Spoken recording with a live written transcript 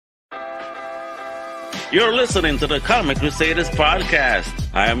You're listening to the Comic Crusaders podcast.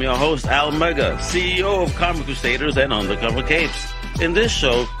 I am your host, Al Mega, CEO of Comic Crusaders and Undercover Capes. In this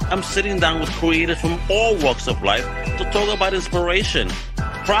show, I'm sitting down with creators from all walks of life to talk about inspiration,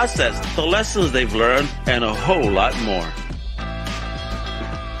 process, the lessons they've learned, and a whole lot more.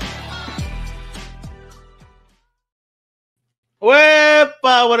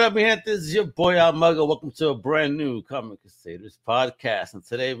 Wepa, what up, man? This is your boy Al Mega. Welcome to a brand new Comic Crusaders podcast. And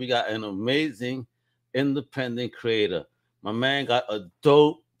today we got an amazing independent creator. My man got a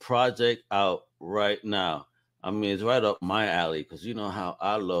dope project out right now. I mean, it's right up my alley because you know how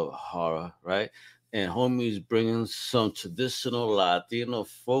I love horror, right? And homie's bringing some traditional Latino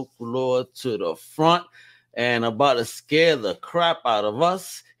folklore to the front and about to scare the crap out of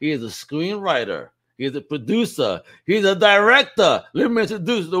us. He is a screenwriter. He's a producer. He's a director. Let me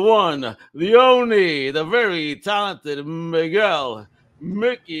introduce the one, the only, the very talented Miguel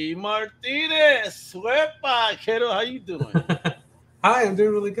Mickey Martinez. Wepa, kiddo, how you doing? Hi, I'm doing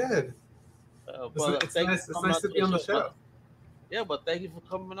really good. It's nice to be on the show. Yeah, but thank you for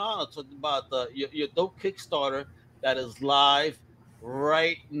coming on. I'll talk about your dope Kickstarter that is live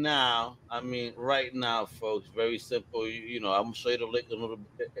right now. I mean, right now, folks. Very simple. I'm gonna show you the link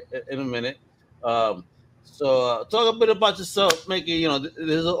in a minute. So talk a bit about yourself, Mickey. This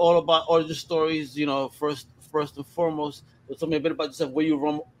is all about origin stories. First and foremost. Tell me a bit about yourself, where you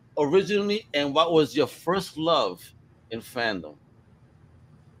from originally, and what was your first love in fandom?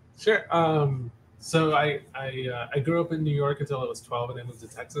 Sure. So I grew up in New York until I was 12, and then moved to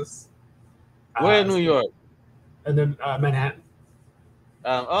Texas. Where in New York? And then Manhattan.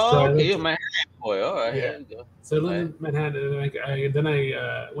 Okay, you're a Manhattan boy. All right, yeah. There you go. So I lived in Manhattan, and then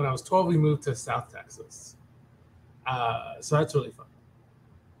I when I was 12, we moved to South Texas. So that's really fun.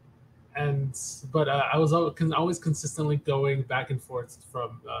 But I was always consistently going back and forth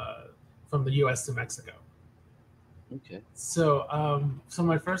from the U.S. to Mexico. Okay. So so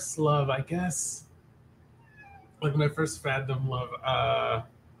my first love, I guess, like my first fandom love, I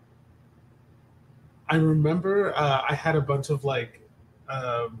remember I had a bunch of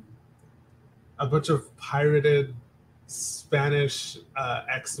pirated Spanish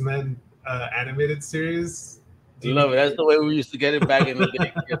X-Men animated series. Love it. That's the way we used to get it back in the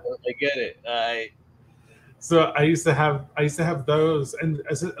day. I get it. All right. So I used to have those, and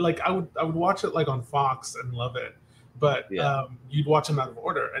I would watch it like on Fox and love it, but yeah. You'd watch them out of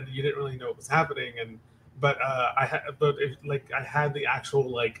order, and you didn't really know what was happening. I had the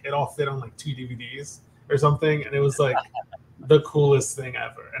actual it all fit on like 2 DVDs or something, and it was like the coolest thing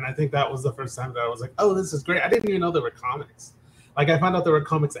ever. And I think that was the first time that I was like, oh, this is great. I didn't even know there were comics. Like I found out there were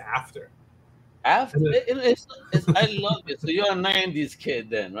comics after. I love it. So you're a 90s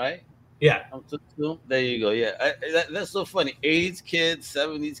kid then, right? Yeah. There you go. Yeah. That's so funny. 80s kids,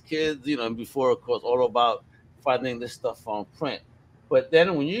 70s kids, and before, of course, all about finding this stuff on print. But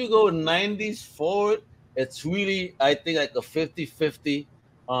then when you go 90s forward, it's really, I think, like a 50-50.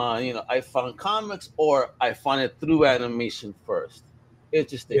 I found comics or I found it through animation first.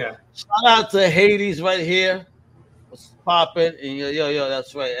 Interesting. Yeah. Shout out to Hades right here. What's popping? And yo,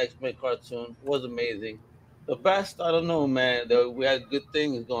 that's right. X-Men cartoon was amazing. The best, I don't know, man. We had good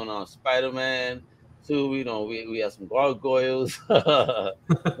things going on. Spider-Man, too. We had some gargoyles. Spawn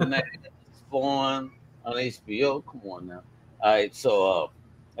on HBO. Come on now. All right, so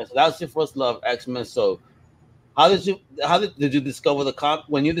that's your first love, X-Men. So how did you discover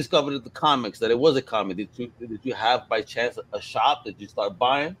when you discovered the comics, that it was a comic? Did you have by chance a shop? Did you start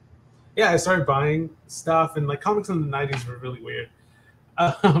buying? Yeah, I started buying stuff, and like comics in the 90s were really weird.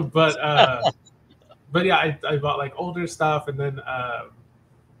 But yeah, I bought like older stuff, and then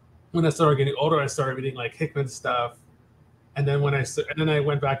when I started getting older, I started reading like Hickman stuff, and then I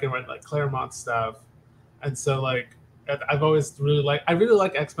went back and read like Claremont stuff, and so like I've always really like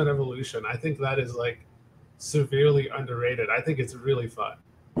X-Men Evolution. I think that is like severely underrated. I think it's really fun.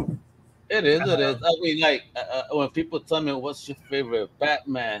 It is. I mean, when people tell me what's your favorite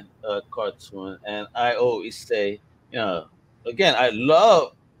Batman cartoon, and I always say, again, I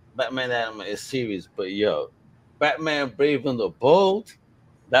love Batman animated series, but Batman Brave and the Bold,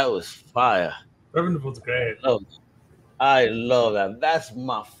 that was fire. Brave and the Bold's great. I love that. That's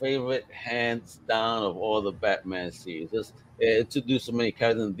my favorite, hands down, of all the Batman series. Just introduced so many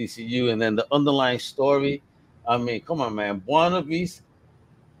characters in DCU, and then the underlying story. I mean, come on, man, Barnaby's.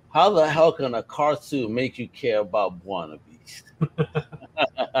 How the hell can a cartoon make you care about Buona Beast?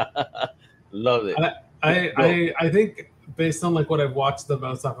 Love it. I think based on like what I've watched the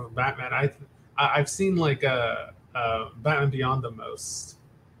most off of Batman, I've seen like Batman Beyond the most.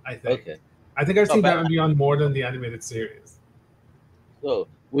 I think. Okay. I think I've seen Batman Beyond more than the animated series. So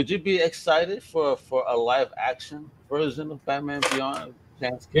Would you be excited for a live action version of Batman Beyond?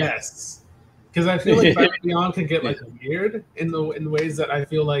 Chance came. Yes, because I feel like Batman Beyond can get like weird in ways that I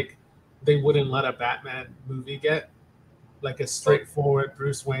feel like they wouldn't let a Batman movie get, like a straightforward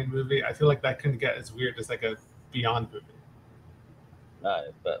Bruce Wayne movie. I feel like that can get as weird as like a Beyond movie.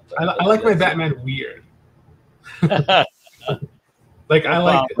 I like my Batman weird. Like I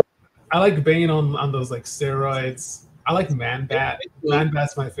like Bane on those like steroids. I like Man Bat. Man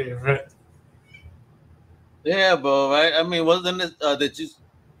Bat's my favorite. Yeah, bro. Right? I mean, wasn't it that you?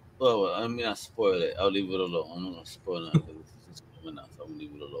 Well, I mean, I spoiled it. I'll leave it alone. I'm not gonna spoil it because it's just coming out, so I'm gonna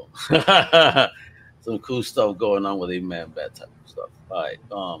leave it alone. Some cool stuff going on with a Man Bat type of stuff. All right.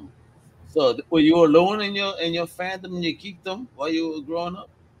 So were you alone in your fandom and your geekdom while you were growing up?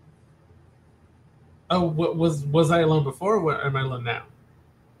 Oh, was I alone before? Or am I alone now?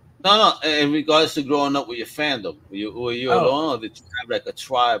 No. In regards to growing up with your fandom, were you alone, or did you have like a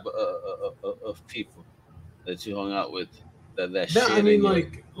tribe of people that you hung out with? No, I mean,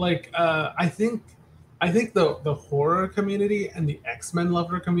 I think the horror community and the X-Men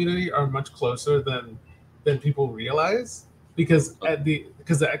lover community are much closer than people realize, because the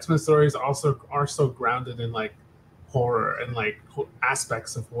X-Men stories also are so grounded in like horror and like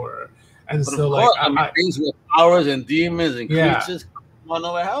aspects of horror, and but so like I mean, things with powers and demons and creatures. Come on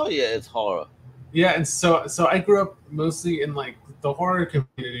over, hell yeah, it's horror. Yeah, and so I grew up mostly in like the horror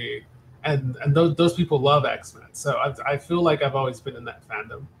community. And those people love X-Men, so I feel like I've always been in that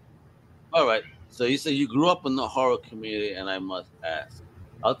fandom. All right, so you say you grew up in the horror community, and I must ask.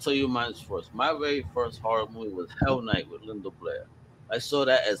 I'll tell you mine first. My very first horror movie was Hell Night with Linda Blair. I saw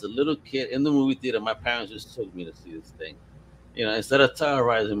that as a little kid in the movie theater. My parents just took me to see this thing. You know, instead of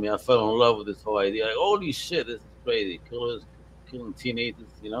terrorizing me, I fell in love with this whole idea. Like, holy shit, this is crazy. Killers killing teenagers,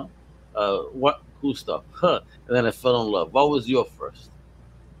 you know? What cool stuff. Huh. And then I fell in love. What was your first?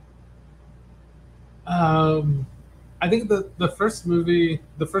 I think the first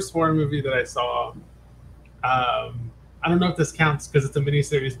horror movie that I saw, I don't know if this counts because it's a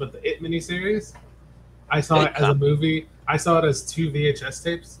miniseries, but the It miniseries, I saw it as a movie. I saw it as 2 VHS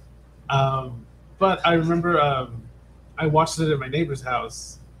tapes. But I remember I watched it at my neighbor's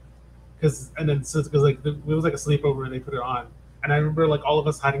house because like it was like a sleepover and they put it on, and I remember like all of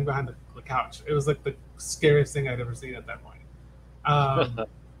us hiding behind the couch. It was like the scariest thing I'd ever seen at that point.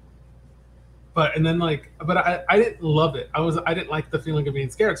 But I didn't love it. I didn't like the feeling of being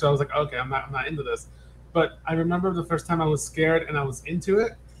scared. So I was like, okay, I'm not into this. But I remember the first time I was scared and I was into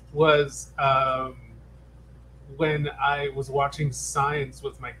it was when I was watching Signs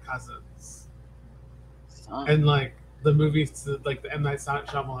with my cousins, and like the movies, like the M. Night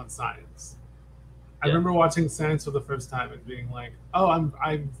Shyamalan Signs. I remember watching Signs for the first time and being like, oh, I'm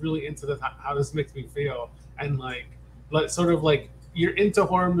really into this. How this makes me feel, and like sort of like. You're into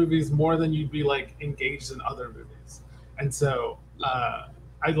horror movies more than you'd be like engaged in other movies, and so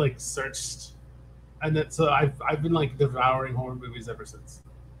I like searched, and then so I've been like devouring horror movies ever since.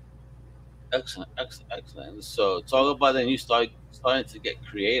 Excellent. So talk about then you starting to get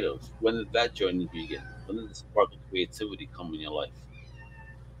creative. When did that journey begin? When did the spark of creativity come in your life?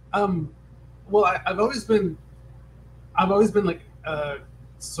 Well, I've always been like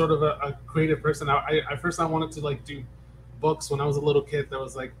sort of a creative person. I first wanted to like do books when I was a little kid. There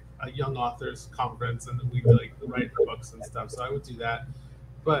was like a young authors conference, and we would like write books and stuff. So I would do that.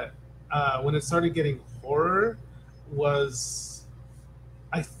 But when it started getting horror, was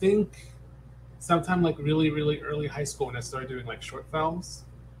I think sometime like really early high school when I started doing like short films.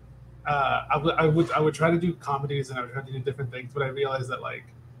 I would try to do comedies and I would try to do different things, but I realized that like,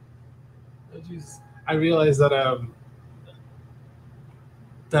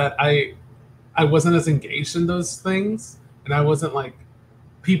 that I wasn't as engaged in those things. And I wasn't like,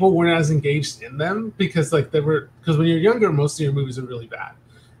 people weren't as engaged in them because like because when you're younger, most of your movies are really bad.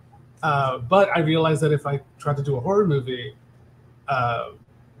 But I realized that if I tried to do a horror movie,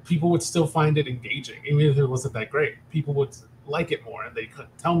 people would still find it engaging, even if it wasn't that great. People would like it more, and they could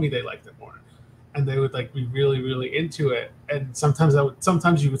tell me they liked it more, and they would like be really into it. And sometimes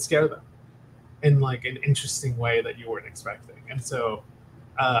you would scare them in like an interesting way that you weren't expecting. And so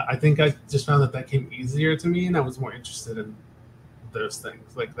I think I just found that came easier to me, and I was more interested in those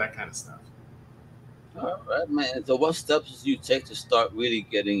things, like that kind of stuff. All right, man. So what steps do you take to start really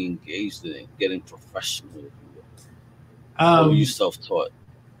getting engaged in it, getting professional, if you will? Or you self-taught?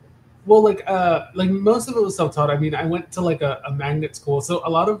 Well, like most of it was self-taught. I mean, I went to like a magnet school, so a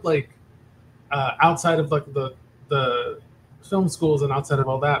lot of like outside of like the film schools and outside of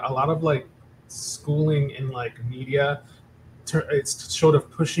all that, a lot of like schooling in like media, it's sort of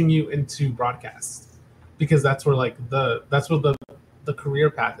pushing you into broadcast, because that's where the the career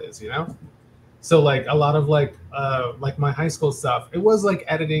path is, you know. So like a lot of like my high school stuff, it was like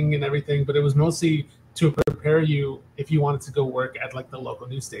editing and everything, but it was mostly to prepare you if you wanted to go work at like the local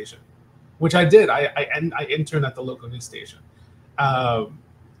news station, which I did. I interned at the local news station. But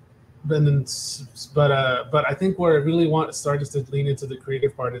then, but I think where I really started to lean into the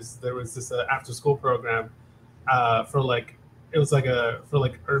creative part is there was this after school program for like, it was like for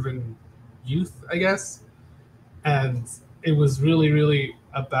like urban youth, I guess, and it was really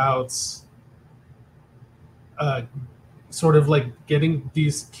about sort of like getting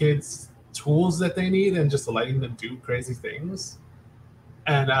these kids tools that they need and just letting them do crazy things.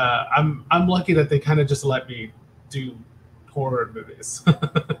 And I'm lucky that they kind of just let me do horror movies.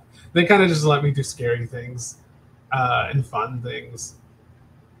 They kind of just let me do scary things and fun things.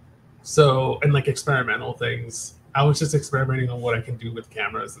 So, and like experimental things. I was just experimenting on what I can do with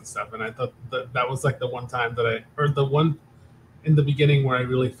cameras and stuff. And I thought that was like the one time or the one in the beginning where I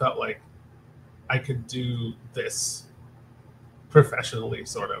really felt like I could do this professionally,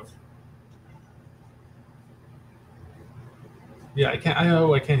 sort of. Yeah, I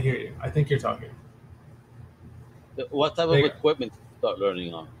can't hear you. I think you're talking. What type of equipment did you start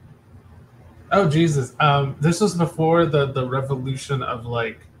learning on? Oh Jesus! This was before the revolution of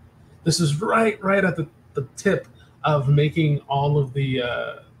like, this is right at the tip of making all of the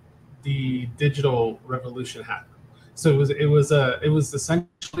digital revolution happen. So it was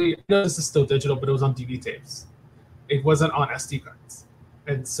essentially, I know this is still digital, but it was on DV tapes. It wasn't on SD cards,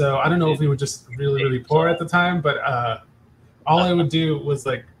 and so I don't know if we were just really poor at the time, but all I would do was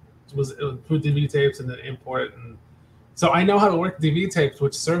it would put DV tapes and then import, and so I know how to work DV tapes,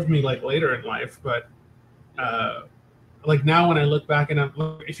 which served me like later in life. But like now when I look back and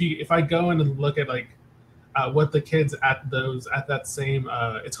if I go in and look at like what the kids at that same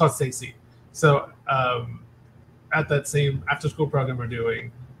it's called SACY, so at that same after school program are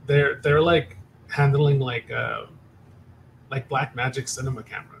doing, they're like handling like Black Magic cinema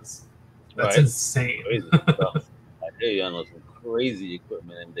cameras. That's insane. Crazy stuff. I hear you on some crazy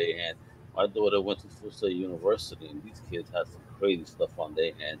equipment in their hands. My daughter went to Full Sail University, and these kids had some crazy stuff on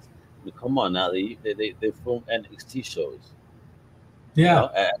their hands. I mean, come on now, they film NXT shows. Yeah, you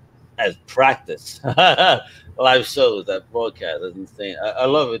know, as practice, live shows, that broadcast. That's insane. I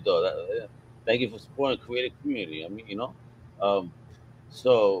love it though. Thank you for supporting the creative community. I mean, you know,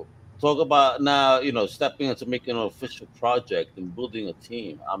 so talk about now, you know, stepping into making an official project and building a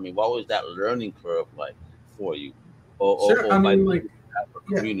team. I mean, what was that learning curve like for you? Sure. I mean, like,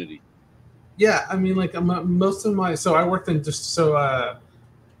 community. Yeah, I mean, like most of my, so I worked in just my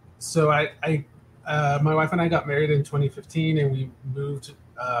wife and I got married in 2015, and we moved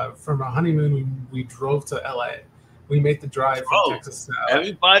from a honeymoon. We drove to LA. We made the drive from Texas to LA.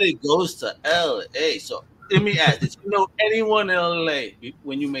 Everybody goes to LA. So let me ask: did you know anyone in LA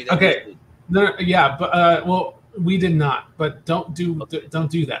when you made that? Okay, no, yeah, but well, we did not. But don't do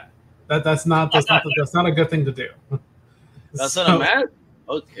that. That's not a good thing to do. That's not a matter.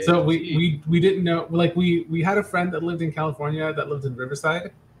 Okay. So we didn't know. Like we had a friend that lived in California that lived in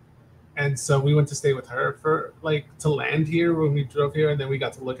Riverside, and so we went to stay with her for like to land here when we drove here, and then we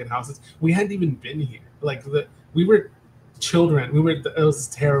got to look at houses. We hadn't even been here. Like we were children. It was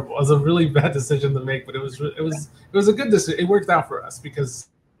terrible. It was a really bad decision to make, but it was a good decision. It worked out for us because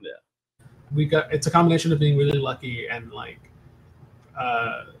it's a combination of being really lucky and like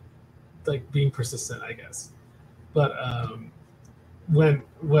being persistent, I guess. But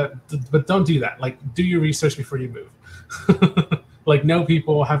but don't do that. Like, do your research before you move. Like, know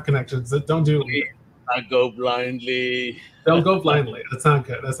people, have connections. Don't do it. Not go blindly. Don't go blindly. That's not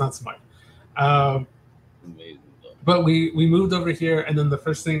good. That's not smart. Amazing. But we moved over here, and then the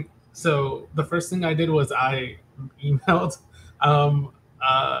first thing I did was I emailed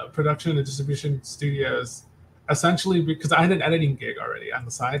production and distribution studios, essentially because I had an editing gig already on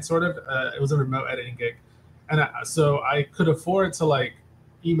the side, sort of. It was a remote editing gig. And so I could afford to like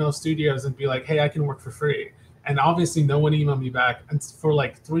email studios and be like, hey, I can work for free. And obviously no one emailed me back for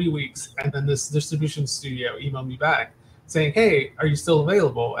like 3 weeks. And then this distribution studio emailed me back saying, hey, are you still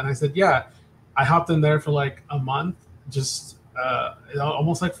available? And I said, yeah. I hopped in there for like a month, just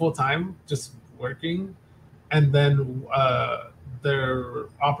almost like full time, just working. And then their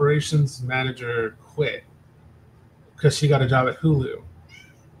operations manager quit because she got a job at Hulu.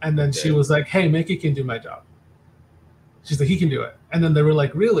 And then she was like, hey, Mickey can do my job. She's like, he can do it. And then they were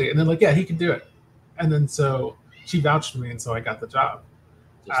like, really? And then like, yeah, he can do it. And then so she vouched for me, and so I got the job.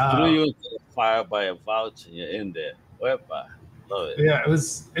 Just threw you into the fire by a vouch, and you're in there. Whereby, love it. Yeah, it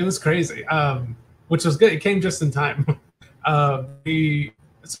was crazy, which was good. It came just in time.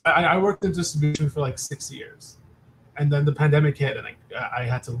 I worked in distribution for like 6 years, and then the pandemic hit, and I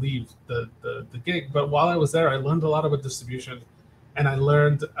had to leave the gig. But while I was there, I learned a lot about distribution, and I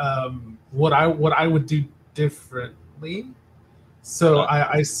learned what I would do differently. So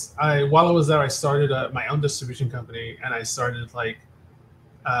I while I was there, I started my own distribution company, and I started like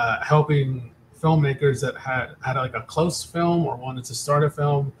helping filmmakers that had like a close film or wanted to start a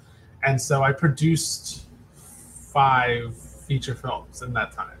film, and so I produced 5 feature films in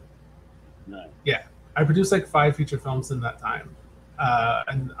that time. Nice. Yeah, I produced like 5 feature films in that time,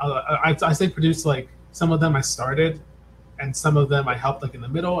 and I say produced, like some of them I started, and some of them I helped like in the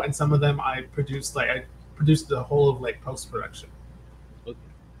middle, and some of them I produced the whole of like post production. Okay.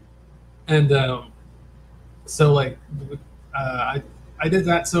 And so like I did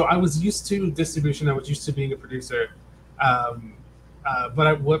that. So I was used to distribution. I was used to being a producer.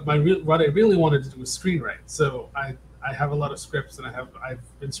 But what I really wanted to do was screenwrite. So I have a lot of scripts, and I've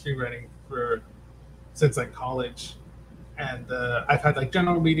been screenwriting since like college, and I've had like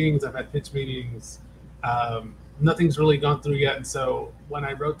general meetings, I've had pitch meetings. Nothing's really gone through yet. And so when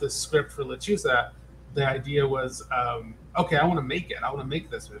I wrote this script for Lechuza, the idea was, okay, I want to make it. I want to make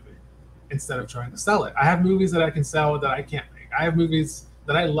this movie instead of trying to sell it. I have movies that I can sell that I can't make. I have movies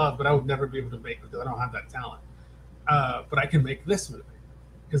that I love, but I would never be able to make because I don't have that talent. But I can make this movie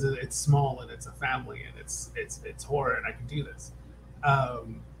because it's small and it's a family and it's horror, and I can do this.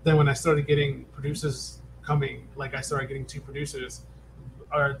 Then when I started getting producers coming, like I started getting 2 producers,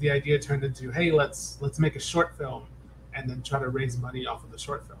 the idea turned into, hey, let's make a short film and then try to raise money off of the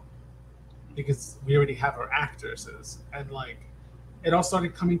short film, because we already have our actors, and like it all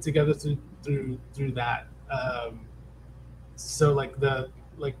started coming together through that. So like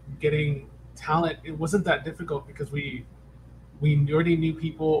getting talent, it wasn't that difficult because we already knew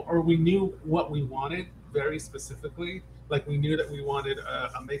people, or we knew what we wanted very specifically. Like we knew that we wanted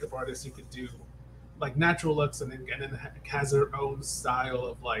a makeup artist who could do like natural looks, and then has her own style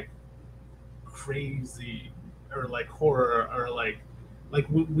of like crazy or like horror, or like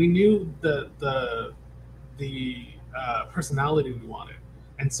we knew the personality we wanted,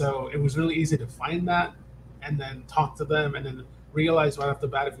 and so it was really easy to find that, and then talk to them, and then realize right off the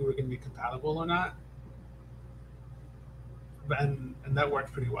bat if we were going to be compatible or not. And that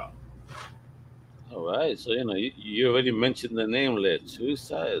worked pretty well. All right, so you already mentioned the name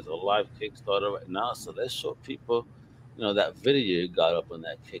Lechuza is a live Kickstarter right now, so let's show people, that video you got up on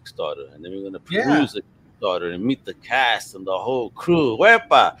that Kickstarter, and then we're gonna peruse the Kickstarter and meet the cast and the whole crew.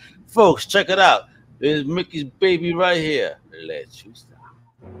 Wepa, folks, check it out. There's Mickey's baby right here, Lechuza.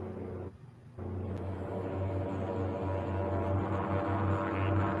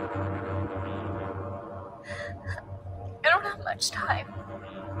 I don't have much time.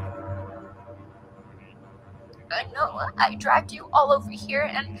 I know I dragged you all over here,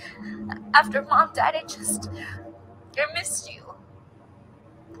 and after Mom died, I missed you.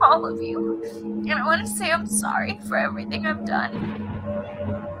 All of you. And I want to say I'm sorry for everything I've done.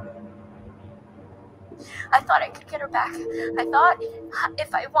 I thought I could get her back. I thought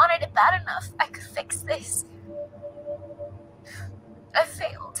if I wanted it bad enough, I could fix this. I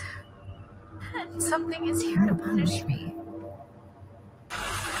failed. And something is here to punish me.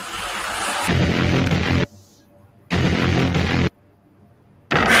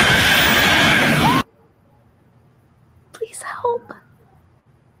 Please help.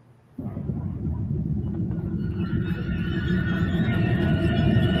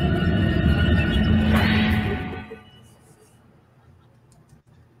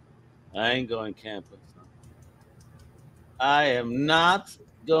 I ain't going camping. I am not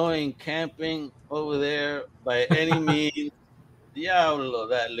going camping over there by any means. Diablo,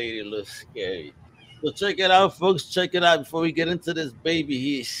 that lady looks scary. So check it out, folks. Check it out. Before we get into this baby,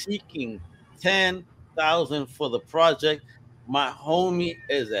 he is seeking $10,000 for the project. My homie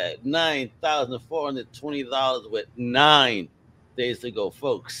is at $9,420 with 9 days to go,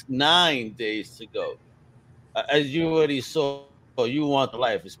 folks. 9 days to go. As you already saw, you want the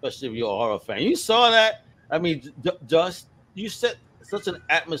life, especially if you're a horror fan. You saw that. I mean, just you set such an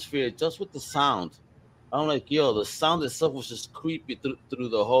atmosphere just with the sound. I'm like, yo, the sound itself was just creepy through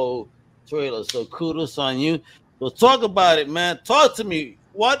the whole trailer. So kudos on you. So talk about it, man. Talk to me.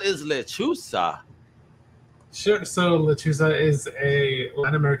 What is Lechuza? Sure. So Lechuza is a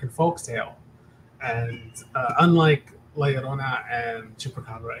Latin American folktale, and unlike La Llorona and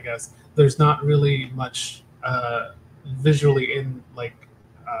Chupacabra, I guess there's not really much visually in like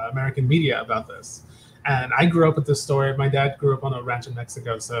American media about this. And I grew up with this story. My dad grew up on a ranch in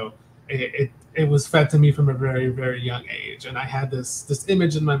Mexico, so it was fed to me from a very, very young age, and I had this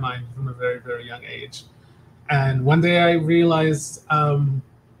image in my mind from a very, very young age. And one day I realized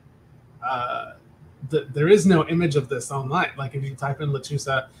there is no image of this online. Like if you type in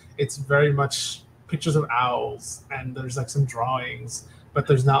Lechusa, it's very much pictures of owls, and there's like some drawings, but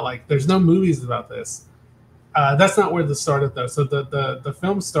there's no movies about this. That's not where this started though. So the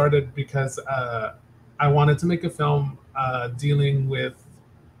film started because I wanted to make a film dealing with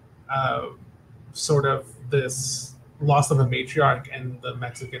sort of this loss of a matriarch in the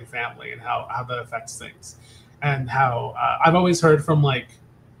Mexican family and how that affects things, and how I've always heard from like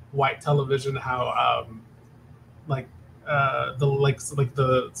white television how the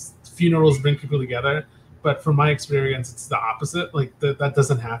funerals bring people together, but from my experience it's the opposite. Like that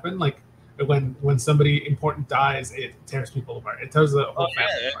doesn't happen. Like when somebody important dies, it tears people apart. It tears the whole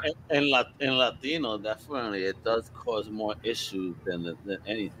family apart. In Latino, definitely, it does cause more issues than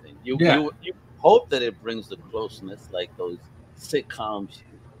anything. You hope that it brings the closeness, like those sitcoms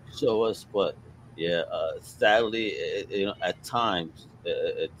show us, but yeah, sadly, at times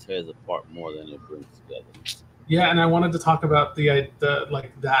it tears apart more than it brings together. Yeah, and I wanted to talk about the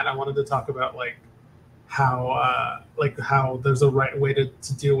like that. I wanted to talk about how there's a right way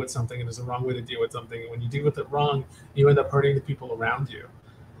to deal with something and there's a wrong way to deal with something, and when you deal with it wrong, you end up hurting the people around you.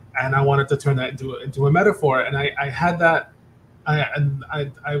 And I wanted to turn that into a metaphor, and I had that.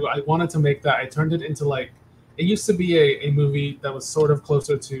 I wanted to make that. I turned it into like, it used to be a movie that was sort of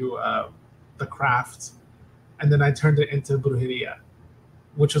closer to The Craft, and then I turned it into Brujeria,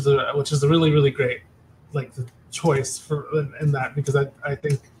 which is a really, really great like the choice for in that, because I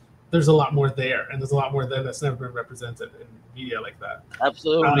think there's a lot more there, and there's a lot more there that's never been represented in media like that.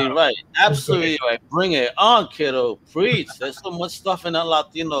 Absolutely right. Absolutely right. Bring it on, kiddo. Preach. There's so much stuff in that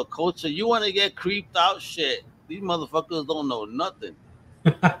Latino culture. You want to get creeped out? Shit. These motherfuckers don't know nothing.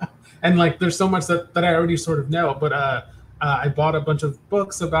 And like, there's so much that I already sort of know, but I bought a bunch of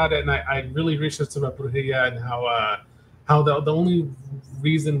books about it, and I really researched about Brujeria and how the only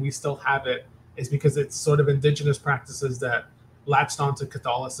reason we still have it is because it's sort of indigenous practices that latched onto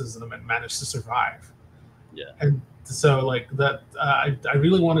Catholicism and managed to survive. Yeah. And so like that, I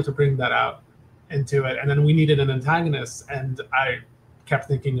really wanted to bring that out into it, and then we needed an antagonist, and I kept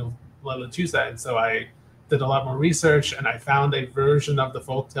thinking of La Lechuza, and so I did a lot more research, and I found a version of the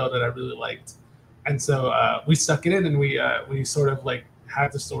folktale that I really liked, and so we stuck it in, and we sort of like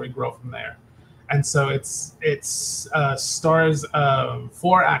had the story grow from there. And so it's stars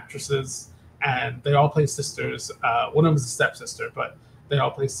 4 actresses, and they all play sisters. One of them is a stepsister, but they all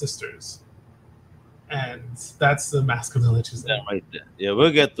play sisters. And that's the Mask of the Lechuza. Yeah, right there. Yeah,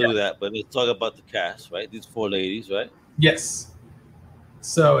 we'll get through that, but let's talk about the cast, right? These 4 ladies, right? Yes.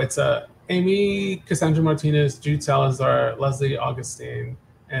 So it's Amy Cassandra Martinez, Jude Salazar, Leslie Augustine,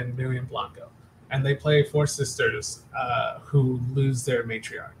 and Miriam Blanco. And they play 4 sisters who lose their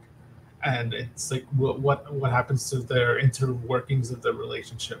matriarch. And it's like what happens to their interworkings of the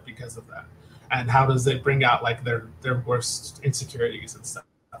relationship because of that, and how does it bring out like their worst insecurities and stuff.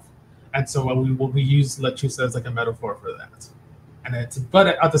 And so we use Lechuza as like a metaphor for that. And but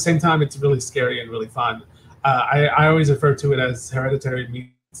at the same time, it's really scary and really fun. I always refer to it as Hereditary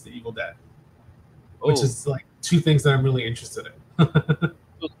meets The Evil Dead, which is like 2 things that I'm really interested in.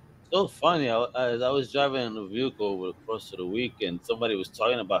 So funny. As I was driving in a vehicle over the course of the weekend, somebody was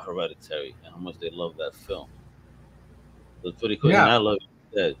talking about Hereditary and how much they love that film. It was pretty cool. Yeah. And I love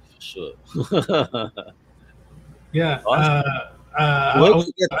Dead for sure. Yeah. Awesome. Where did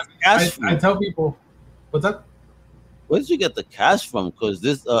you get the cast from? I tell people, what's up? Where did you get the cast from? Because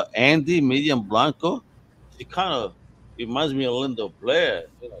this Andy Miriam Blanco, she kind of reminds me of Linda Blair.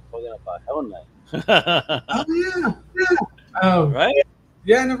 Talking about Hell Night. Oh yeah. Right.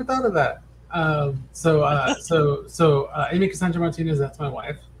 Yeah, I never thought of that. So Amy Cassandra Martinez, that's my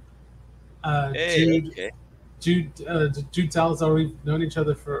wife. Jude Salazar, we've known each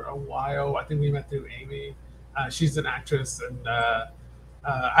other for a while. I think we met through Amy. She's an actress, and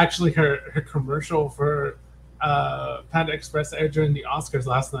actually her commercial for Panda Express aired during the Oscars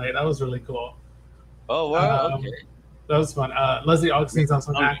last night. That was really cool. Oh wow! Okay. That was fun. Leslie Augustine's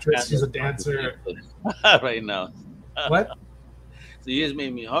also an actress. She's a dancer. Right now. What? So you just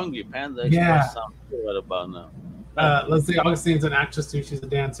made me hungry. Panda Express sounds good right about now. Leslie Augustine's an actress too. She's a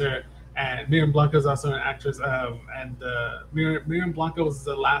dancer, and Miriam Blanco is also an actress. Miriam Blanco was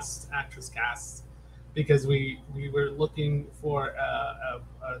the last actress cast because we were looking for a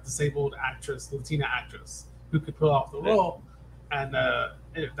disabled actress, Latina actress, who could pull off the role, and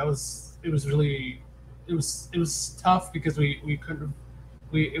it was tough because we couldn't.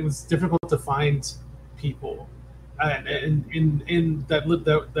 It was difficult to find people. And in that lived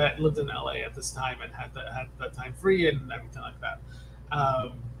in LA at this time and had that time free and everything like that.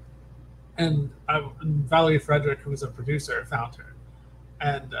 And Valerie Frederick, who was a producer, found her,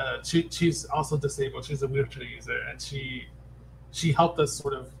 and she's also disabled. She's a wheelchair user, and she helped us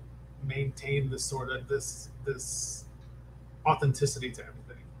sort of maintain this authenticity to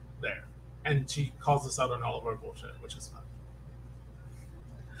everything there, and she calls us out on all of our bullshit, which is fun.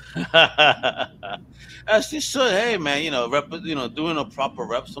 As she should. Hey, man, doing a proper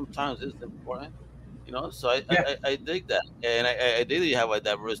rep sometimes is important. So I dig that, and I dig that you have a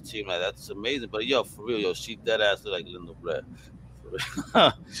diverse team. Like, that's amazing. But yo, for real, yo, she dead ass look like Linda Blair. For real.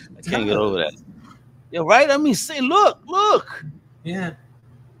 I can't get over that. Yeah, right. I mean, say, look. Yeah.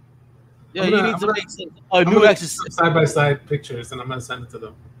 Yeah, you need to make some new exercise side by side pictures, and I'm gonna send it to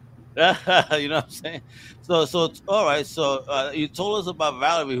them. You know what I'm saying? So all right. So you told us about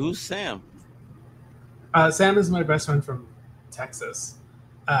Valerie. Who's Sam? Sam is my best friend from Texas,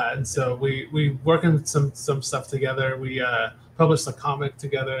 and so we work on some stuff together. We published a comic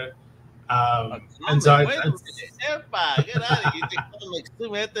together, and so get out of here.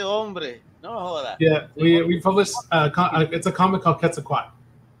 No joda. Yeah, we published it's a comic called Quetzalcoatl.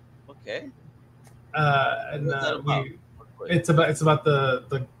 Okay. And it's about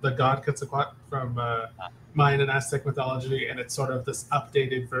the god Quetzalcoatl from Mayan and Aztec mythology, and it's sort of this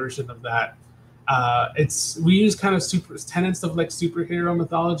updated version of that. We use kind of tenets of like superhero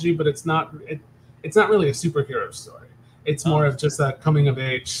mythology, but it's not really a superhero story. It's more of just a coming of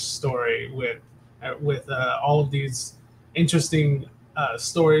age story with all of these interesting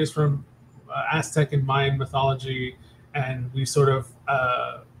stories from Aztec and Mayan mythology, and we sort of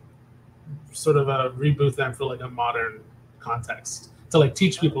reboot them for like a modern context to like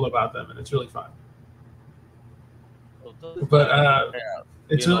teach people about them, and it's really fun. But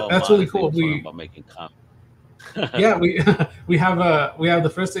that's really cool. About making yeah, we have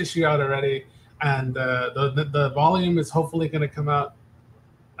the first issue out already, and the volume is hopefully going to come out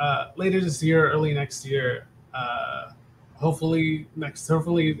later this year, early next year. Hopefully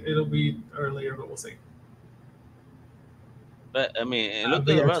it'll be earlier, but we'll see. But I mean, look at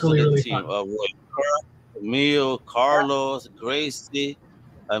the rest of the team. Camille, Carlos, Gracie.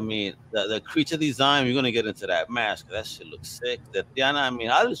 I mean, the creature design. We're gonna get into that mask. That shit looks sick. Diana. I mean,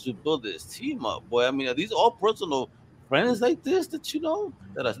 how did you build this team up, boy? I mean, are these all personal friends like this that you know?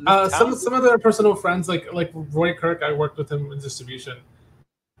 Some of their personal friends, like Roy Kirk. I worked with him in distribution.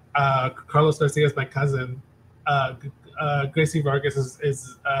 Carlos Garcia is my cousin. Gracie Vargas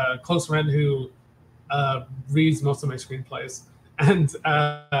is a close friend who reads most of my screenplays and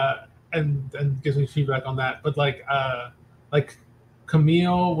gives me feedback on that. But like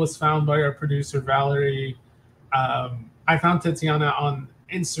Camille was found by our producer Valerie. I found Tatiana on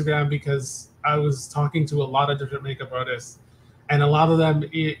Instagram because I was talking to a lot of different makeup artists, and a lot of them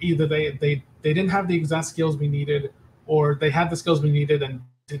either they didn't have the exact skills we needed, or they had the skills we needed and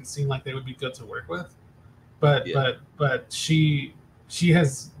didn't seem like they would be good to work with. But she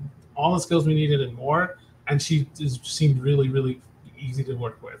has all the skills we needed and more, and she seemed really, really easy to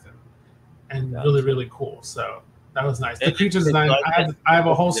work with and really, really cool. So that was nice. The creature design, I have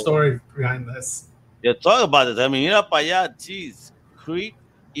a whole story behind this. Yeah, talk about it. I mean, mira para allá, jeez, creep,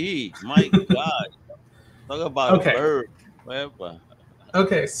 my God. Talk about bird.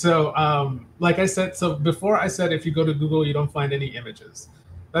 Okay, so like I said, before I said if you go to Google, you don't find any images.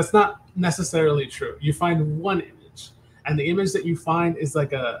 That's not necessarily true. You find one image, and the image that you find is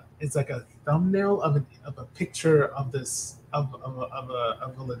like a thumbnail of a picture of this of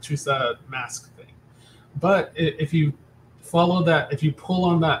a Lechuza mask thing. But if you follow that, if you pull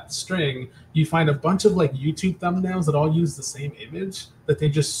on that string, you find a bunch of like YouTube thumbnails that all use the same image that they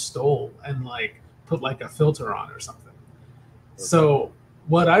just stole and like put like a filter on or something. Okay. So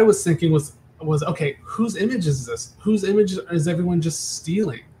what I was thinking was okay, whose image is this? Whose image is everyone just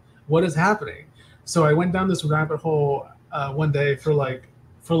stealing? What is happening? So I went down this rabbit hole one day for like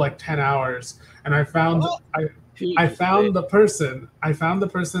 10 hours, and I found the person. I found a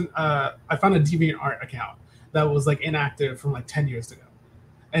DeviantArt account that was like inactive from like 10 years ago,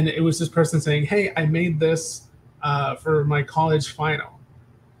 and it was this person saying, "Hey, I made this for my college final,"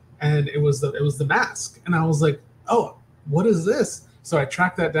 and it was the mask, and I was like, "Oh, what is this?" So I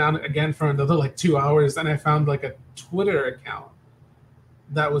tracked that down again for another like 2 hours, and I found like a Twitter account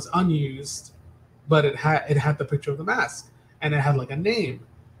that was unused, but it had the picture of the mask, and it had like a name.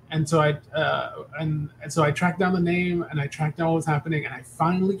 And so I tracked down the name, and I tracked down what was happening, and I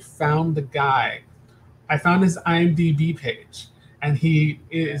finally found the guy. I found his IMDb page, and he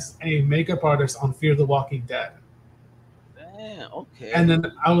is a makeup artist on Fear the Walking Dead. Damn, okay. And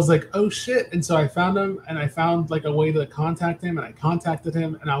then I was like, oh shit. And so I found him, and I found like a way to contact him, and I contacted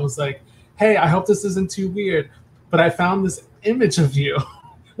him, and I was like, hey, I hope this isn't too weird, but I found this image of you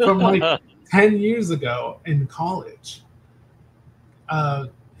from like 10 years ago in college.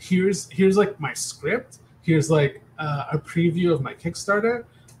 here's like my script. Here's like a preview of my Kickstarter.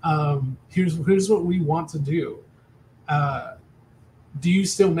 Here's what we want to do. Do you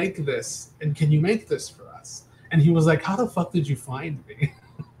still make this? And can you make this for us? And he was like, how the fuck did you find me?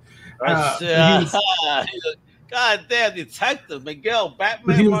 Goddamn detective Miguel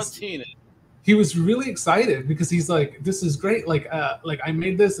Batman Martinez. He was really excited because he's like, this is great. Like I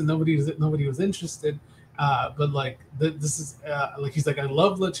made this and nobody was interested. But like this is like, he's like, I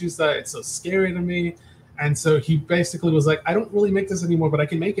love Lechusa. It's so scary to me. And so he basically was like, I don't really make this anymore, but I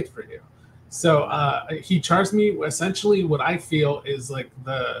can make it for you. So he charged me essentially what I feel is like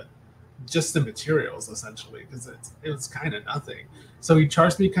just the materials, essentially, because it was kind of nothing. So he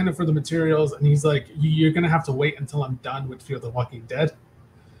charged me kind of for the materials, and he's like, you're gonna have to wait until I'm done with Fear the Walking Dead,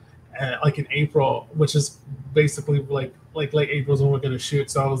 like in April, which is basically like late April is when we're gonna shoot.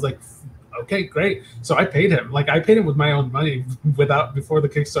 So I was like, okay, great. So I paid him. Like I paid him with my own money before the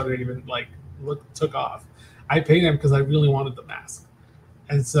Kickstarter even like took off. I paid him because I really wanted the mask,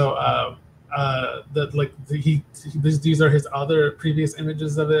 and so these are his other previous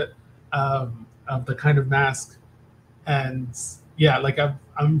images of it, of the kind of mask, and yeah, like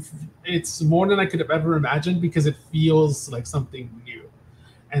it's more than I could have ever imagined because it feels like something new,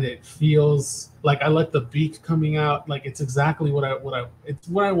 and it feels like I like the beak coming out. Like it's exactly what I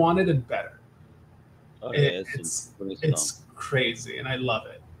wanted and better. Okay, it's crazy, and I love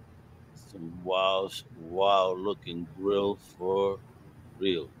it. Some wild looking grill for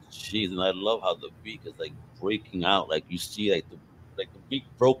real. Jeez, and I love how the beak is like breaking out. Like you see, like the beak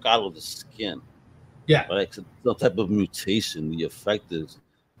broke out of the skin. Yeah, like some type of mutation. The effect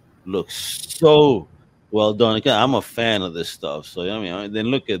looks so well done. Again, I'm a fan of this stuff. So I mean, then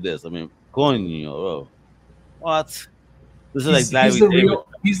look at this. I mean, coño, bro. What? This is like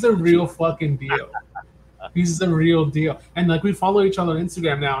he's the real fucking deal. He's the real deal. And like we follow each other on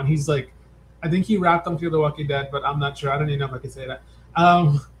Instagram now, and he's like, I think he rapped on Fear the Walking Dead, but I'm not sure. I don't even know if I can say that.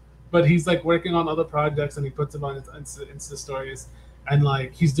 But he's like working on other projects, and he puts them on his Insta stories, and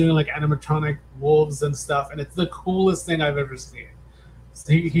like he's doing like animatronic wolves and stuff, and it's the coolest thing I've ever seen.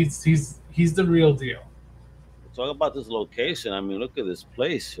 So he's the real deal. Talk about this location. I mean, look at this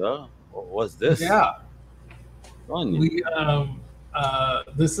place, yo. What's this? Yeah.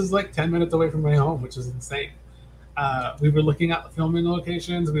 This is like 10 minutes away from my home, which is insane. We were looking at filming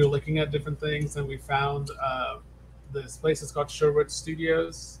locations. We were looking at different things, and we found this place is called Sherwood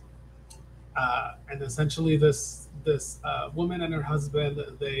Studios. And essentially, this woman and her husband,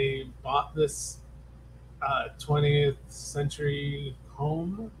 they bought this 20th century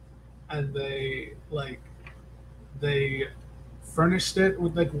home, and they furnished it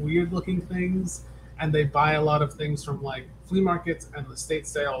with like weird looking things, and they buy a lot of things from like flea markets and estate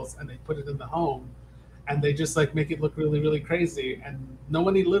sales, and they put it in the home, and they just like make it look really, really crazy, and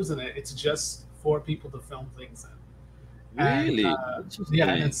nobody lives in it. It's just for people to film things in. Really?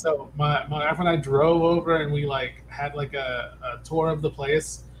 Yeah, and so my wife and I drove over, and we like had like a tour of the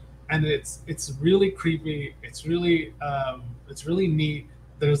place, and it's really creepy. It's really neat.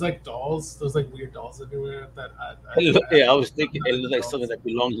 There's like dolls. There's like weird dolls everywhere. I was thinking it looks like something that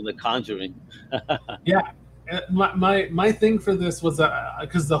belongs in The Conjuring. Yeah, my thing for this was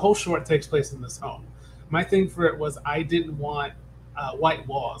because the whole short takes place in this home. My thing for it was I didn't want white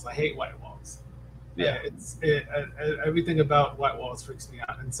walls. I hate white walls. Yeah, everything about white walls freaks me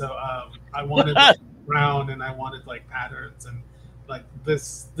out, and so I wanted brown, and I wanted like patterns, and like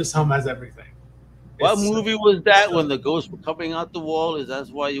this home has everything. What movie was that when the ghosts were coming out the wall? Is that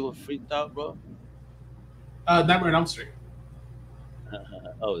why you were freaked out, bro? Nightmare on Elm Street.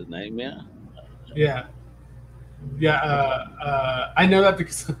 Oh, it's Nightmare? Yeah. I know that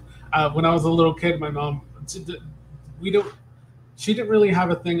because when I was a little kid, my mom, she didn't really have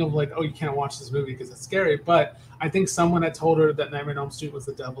a thing of like, oh, you can't watch this movie because it's scary. But I think someone had told her that Nightmare on Elm Street was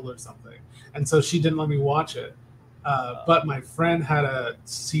the devil or something, and so she didn't let me watch it. But my friend had a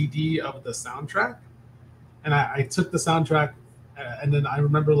CD of the soundtrack, and I took the soundtrack, and then I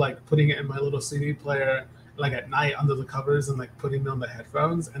remember like putting it in my little CD player, like at night under the covers, and like putting on the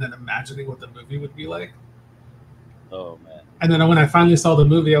headphones, and then imagining what the movie would be like. Oh man! And then when I finally saw the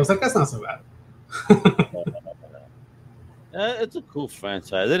movie, I was like, that's not so bad. It's a cool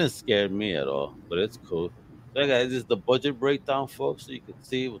franchise. It didn't scare me at all, but it's cool. So, guys, this is the budget breakdown, folks, so you can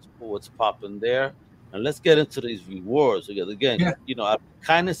see what's popping there. And let's get into these rewards. Because again, out of the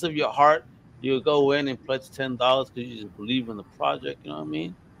kindness of your heart, you go in and pledge $10 because you just believe in the project. You know what I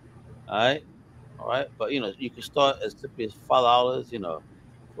mean? All right. But you can start as simply as $5.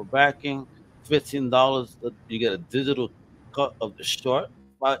 For backing, $15. You get a digital cut of the short.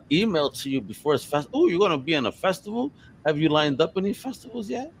 By email to you before it's festival. Oh, you're gonna be in a festival? Have you lined up any festivals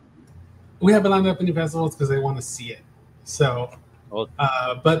yet? We haven't lined up any festivals because they want to see it. So, Okay.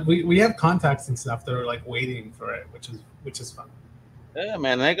 but we have contacts and stuff that are like waiting for it, which is fun. Yeah,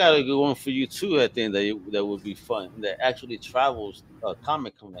 man, I got a good one for you too. I think that would be fun. That actually travels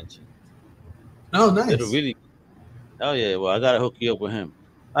comic convention. Oh, It'll nice. really. Oh yeah, well I gotta hook you up with him.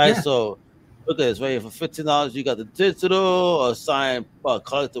 All right, Yeah. so look at this right here. For $15, you got the digital signed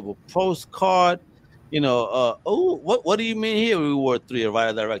collectible postcard. Oh, what do you mean here? Reward 3, a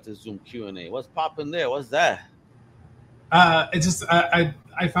writer director Zoom Q&A. What's popping there? What's that? It just I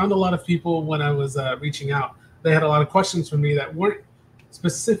found a lot of people when I was reaching out. They had a lot of questions for me that weren't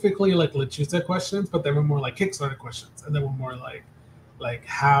specifically like Lechuza questions, but they were more like Kickstarter questions, and they were more like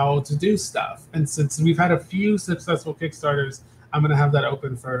how to do stuff. And since we've had a few successful Kickstarters, I'm gonna have that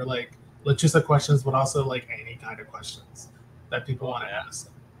open for like Lechuza questions, but also like any kind of questions that people want to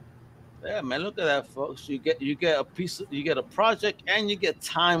ask. Yeah, man, look at that, folks. You get you get a project, and you get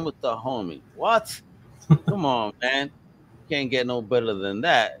time with the homie. What? Come on, man. Can't get no better than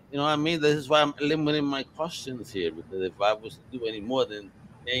that. You know what I mean? This is why I'm limiting my questions here, because if I was to do any more, then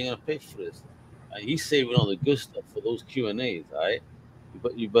they ain't gonna pay for this. He's saving all the good stuff for those Q&As, all right?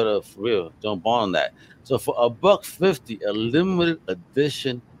 But you better for real jump on that. So for $1.50, a limited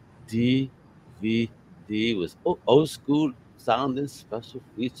edition DVD with old school sounding special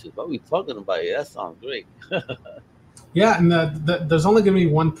features. What are we talking about here? That sounds great. Yeah, and there's only going to be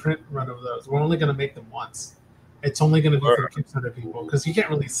one print run of those. We're only going to make them once. It's only going to be for Kickstarter people because you can't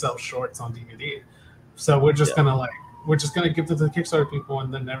really sell shorts on DVD. So we're just gonna give them to the Kickstarter people,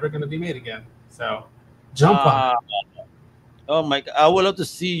 and they're never going to be made again. So jump on. Oh my God! I would love to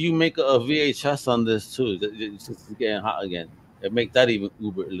see you make a VHS on this too. It's just getting hot again. And make that even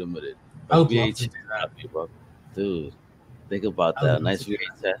uber limited. I would love to do that, dude. Think about that. Nice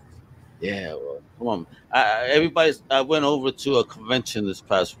VHS. Yeah, well, come on. I went over to a convention this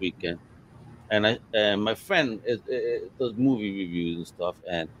past weekend, and my friend does movie reviews and stuff,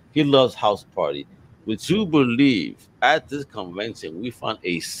 and he loves House Party. Would you believe at this convention we found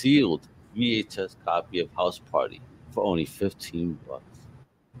a sealed VHS copy of House Party for only $15?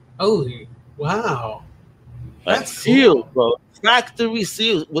 Holy wow! That's sealed, cool, bro. Factory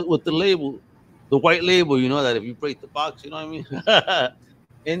sealed with the label, the white label. You know that if you break the box, you know what I mean.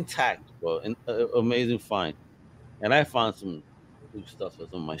 Intact, bro. Amazing find. And I found some good stuff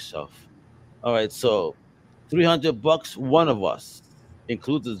on myself. All right, so $300, one of us,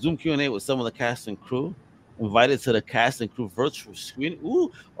 includes a Zoom Q&A with some of the cast and crew. Invited to the cast and crew virtual screening.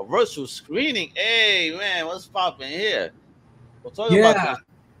 Ooh, a virtual screening. Hey, man, what's popping here? We'll talk about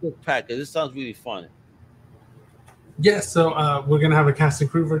this package. This sounds really fun. Yeah, so we're gonna have a cast and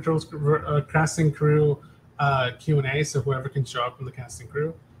crew virtual casting crew Q&A. So whoever can show up in the casting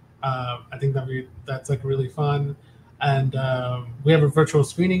crew, I think that's like really fun. And we have a virtual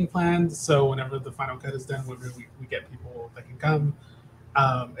screening planned. So whenever the final cut is done, we get people that can come.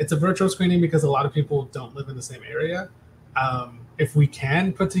 It's a virtual screening because a lot of people don't live in the same area. If we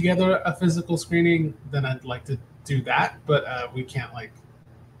can put together a physical screening, then I'd like to do that. But we can't like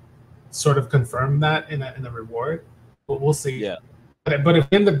sort of confirm that in a reward. But we'll see. Yeah. But if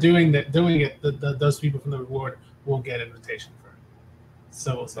we end up doing it, those people from the reward will get invitation for it.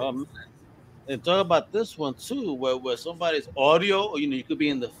 So we'll see. And talk about this one too, where somebody's audio, you could be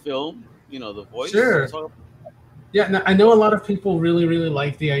in the film, the voice. Sure. Yeah, no, I know a lot of people really, really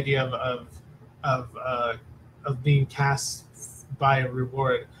like the idea of being cast by a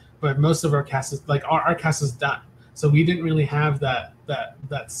reward, but most of our cast is like our cast is done, so we didn't really have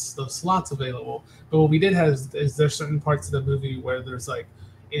those slots available. But what we did have is there's certain parts of the movie where there's like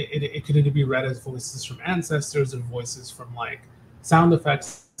it could either be read as voices from ancestors or voices from like sound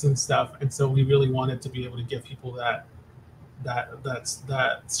effects and stuff, and so we really wanted to be able to give people that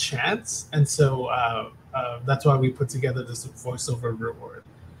chance, and so that's why we put together this voiceover reward.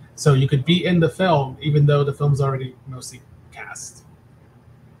 So you could be in the film even though the film's already mostly cast.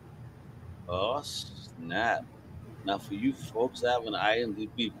 Oh snap! Now for you folks that have an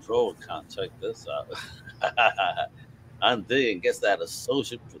IMDb Pro account, check this out. I'm digging. Gets that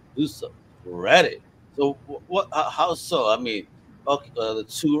associate producer credit. So what? How so? I mean, okay, the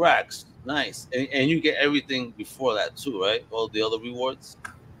 2 racks, nice, and you get everything before that too, right? All the other rewards.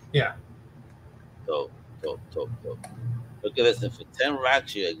 Yeah. Dope. Look at this. And for 10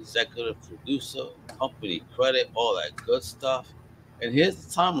 racks, you're executive producer, company credit, all that good stuff. And here's the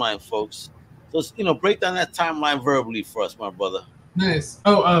timeline, folks. So break down that timeline verbally for us, my brother. Nice.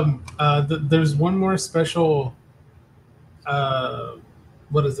 Oh, there's one more special.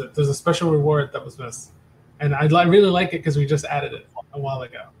 What is it? There's a special reward that was missed, and I really like it because we just added it a while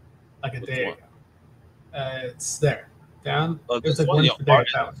ago, like a day ago. It's there. down. Oh, It's this like one, one your for day. art.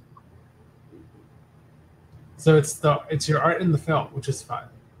 That one. So it's your art in the film, which is fun.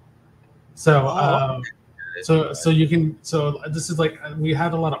 So so you can this is like we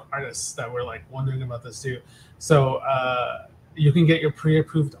had a lot of artists that were like wondering about this too. So you can get your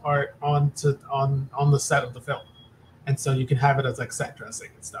pre-approved art on the set of the film, and so you can have it as like set dressing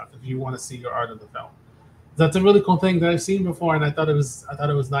and stuff if you want to see your art in the film. That's a really cool thing that I've seen before, and I thought it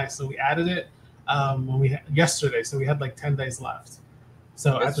was nice. So we added it yesterday. So we had like 10 days left.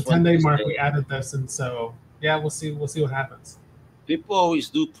 So at the 10-day mark, we added this, and so yeah, we'll see what happens. People always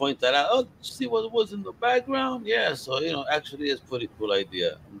do point that out. Oh, see what was in the background? Yeah, so actually, it's a pretty cool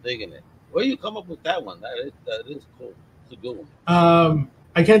idea. I'm digging it. Where you come up with that one? That is cool. It's a good one.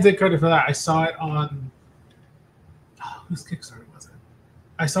 I can't take credit for that. I saw it on whose Kickstarter was it?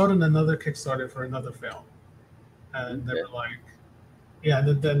 I saw it in another Kickstarter for another film, and they were like, yeah.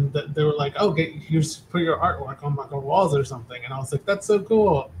 And then they were like, oh, you just put your artwork on like walls or something, and I was like, that's so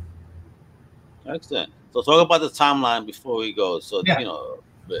cool. Excellent. So talk about the timeline before we go. So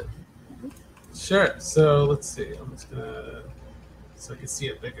but. Sure. So let's see. I'm just gonna so I can see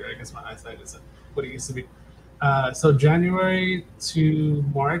it bigger. I guess my eyesight isn't what it used to be. So January to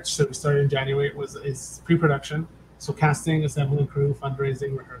March. So we started in January. Is pre-production. So casting, assembling crew,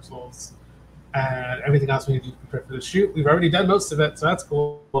 fundraising, rehearsals, and everything else we need to prepare for the shoot. We've already done most of it, so that's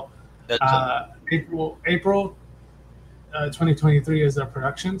cool. April 2023 is our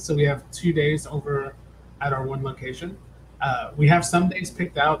production. So we have 2 days over at our one location. We have some days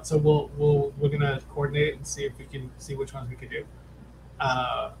picked out, so we're gonna coordinate and see if we can see which ones we can do.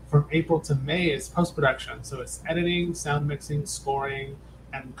 From April to May is post-production, so it's editing, sound mixing, scoring,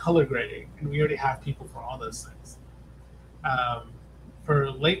 and color grading, and we already have people for all those things. For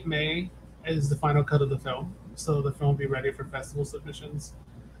late May is the final cut of the film, so the film will be ready for festival submissions.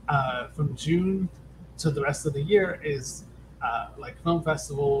 From June to the rest of the year is like film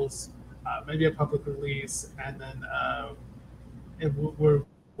festivals, maybe a public release, and then we're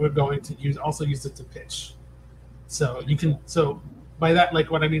going to use it to pitch. So you can by that, like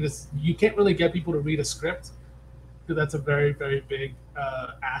what I mean is you can't really get people to read a script because that's a very, very big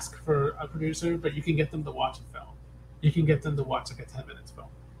ask for a producer, but you can get them to watch a film. You can get them to watch like a 10 minutes film.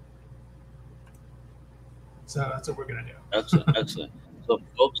 So that's what we're gonna do. Excellent. So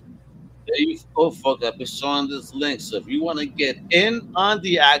folks, there you go, folks. I've been showing this link. So if you want to get in on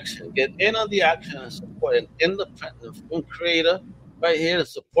the action and support an independent film creator right here to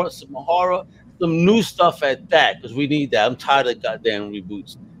support some horror, some new stuff at that, because we need that. I'm tired of goddamn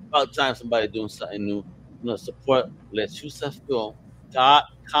reboots. About time somebody doing something new. Support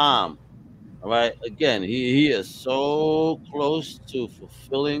letchusafilm.com. All right. Again, he is so close to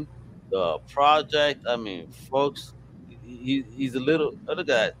fulfilling the project. I mean, folks, he's a little other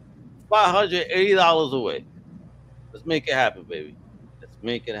guy, $580 away. Let's make it happen, baby. Let's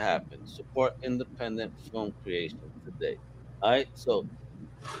make it happen. Support independent film creation today. All right. So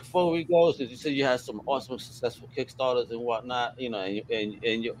before we go, since you said you had some awesome, successful Kickstarters and whatnot,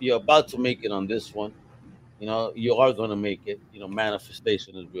 and you're about to make it on this one. You are going to make it.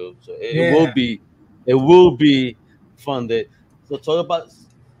 Manifestation is real, so it will be funded. So talk about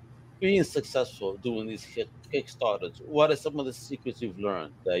being successful doing these Kickstarters. What are some of the secrets you've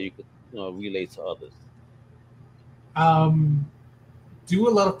learned that you could relay to others? Do a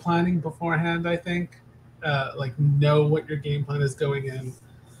lot of planning beforehand. I think, like know what your game plan is going in.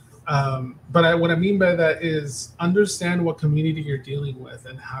 But what I mean by that is understand what community you're dealing with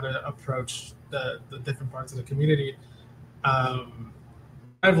and how to approach the different parts of the community.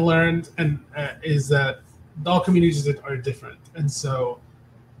 I've learned is that all communities are different, and so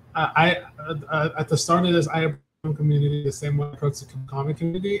I at the start of this, I approached the community the same way I approached the comic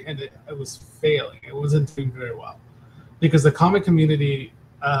community, and it was failing. It wasn't doing very well because the comic community,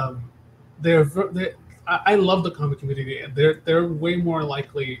 I love the comic community, and they're way more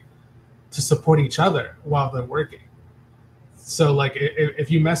likely to support each other while they're working. So like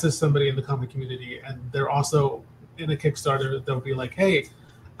if you message somebody in the comic community and they're also in a Kickstarter, they'll be like, hey,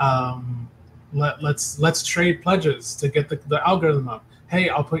 let's trade pledges to get the algorithm up. Hey,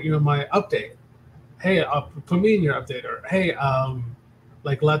 I'll put you in my update. Hey, I'll put me in your update. Or hey,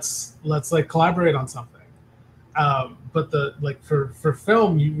 like let's like collaborate on something. But for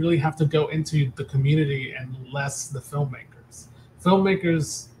film, you really have to go into the community and less the filmmakers.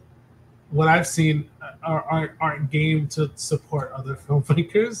 Filmmakers, what I've seen, aren't game to support other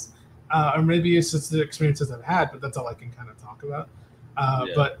filmmakers, or maybe it's just the experiences I've had, but that's all I can kind of talk about.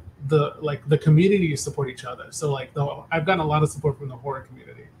 But the community support each other. So I've gotten a lot of support from the horror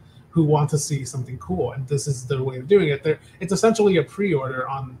community, who want to see something cool, and this is their way of doing it. It's essentially a pre-order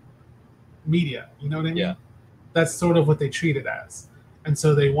on media. You know what I mean? Yeah. that's sort of what they treat it as. And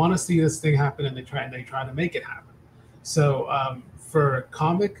so they want to see this thing happen, and they try to make it happen. So for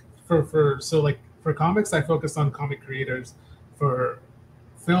comics, I focus on comic creators. For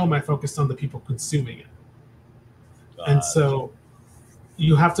film, I focused on the people consuming it. And so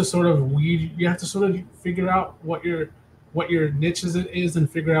you have to sort of figure out what your niche is,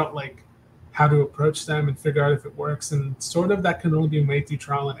 and figure out like how to approach them, and figure out if it works. And sort of that can only be made through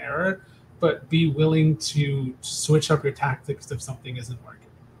trial and error, but be willing to switch up your tactics if something isn't working.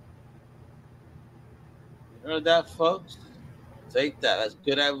 You heard that, folks? Take that. That's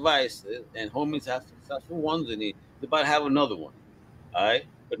good advice. And homies have successful ones, and they're about to have another one. All right?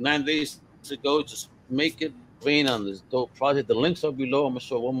 But 9 days to go. Just make it rain on this dope project. The links are below. I'm going to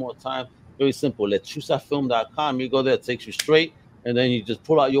show it one more time. Very simple. LechusaFilm.com. You go there, it takes you straight, and then you just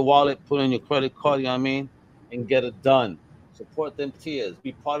pull out your wallet, put in your credit card, you know what I mean, and get it done. Support them tiers.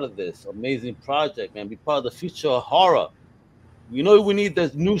 Be part of this amazing project, man. Be part of the future of horror. You know we need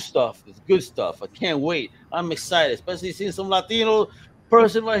this new stuff, this good stuff. I can't wait. I'm excited, especially seeing some Latino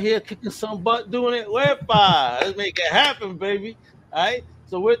person right here kicking some butt doing it. Wepa! Let's make it happen, baby. All right?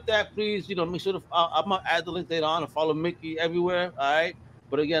 So with that, please, make sure to I'm going to add the link later on and follow Mickey everywhere, all right?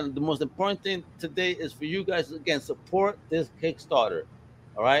 But again, the most important thing today is for you guys, again, support this Kickstarter,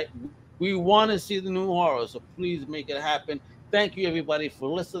 all right? We want to see the new horror, so please make it happen. Thank you, everybody, for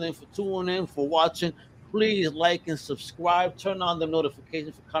listening, for tuning in, for watching. Please like and subscribe. Turn on the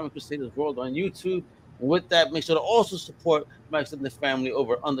notifications for Comic Crusaders World on YouTube. And with that, make sure to also support my extended family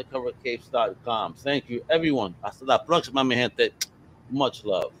over at undercovercapes.com. Thank you, everyone. Hasta la próxima, mi gente. Much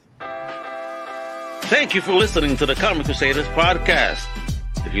love. Thank you for listening to the Comic Crusaders podcast.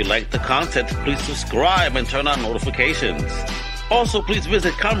 If you like the content, please subscribe and turn on notifications. Also, please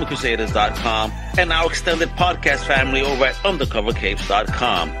visit ComicCrusaders.com and our extended podcast family over at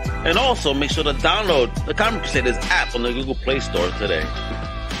UndercoverCapes.com. And also, make sure to download the Comic Crusaders app on the Google Play Store today.